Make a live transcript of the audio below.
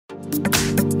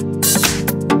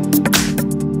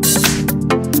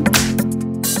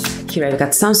Here I've got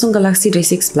Samsung Galaxy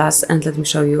J6 Plus, and let me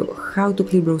show you how to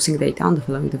clear browsing data on the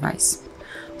following device.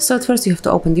 So at first you have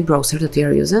to open the browser that you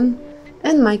are using.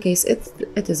 In my case it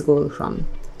is Google Chrome.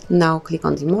 Now click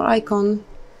on the More icon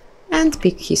and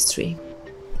pick History.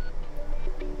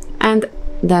 And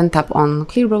then tap on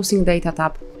Clear Browsing Data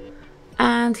tab.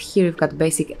 And here you've got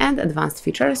Basic and Advanced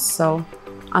features. So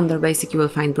under Basic you will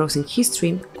find Browsing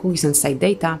History, Cookies and Site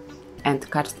Data,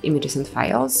 and Cached Images and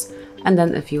Files. And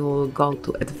then if you go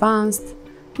to Advanced,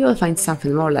 you will find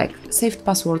something more like Saved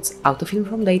Passwords, Autofill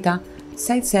from Data,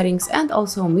 Site Settings, and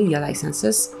also Media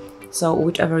Licenses. So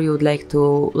whichever you would like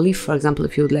to leave, for example,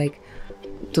 if you would like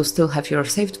to still have your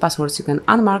saved passwords, you can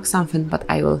unmark something, but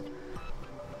I will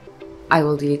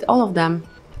delete all of them.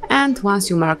 And once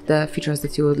you mark the features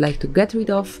that you would like to get rid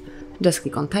of, just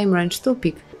click on Time Range to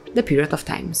pick the period of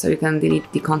time. So you can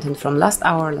delete the content from last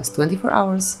hour, last 24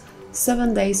 hours,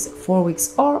 7 days, 4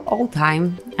 weeks, or all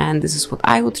time. And this is what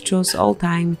I would choose, all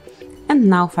time. And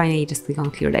now finally just click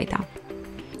on Clear Data.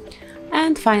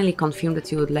 And finally confirm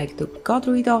that you would like to get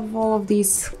rid of all of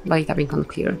these by tapping on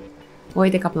Clear.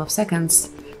 Wait a couple of seconds.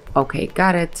 Okay,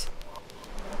 got it.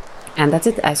 And that's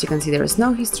it. As you can see, there is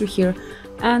no history here,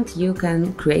 and you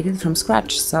can create it from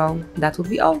scratch. So that would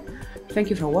be all. Thank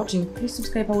you for watching. Please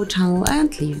subscribe our channel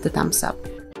and leave the thumbs up.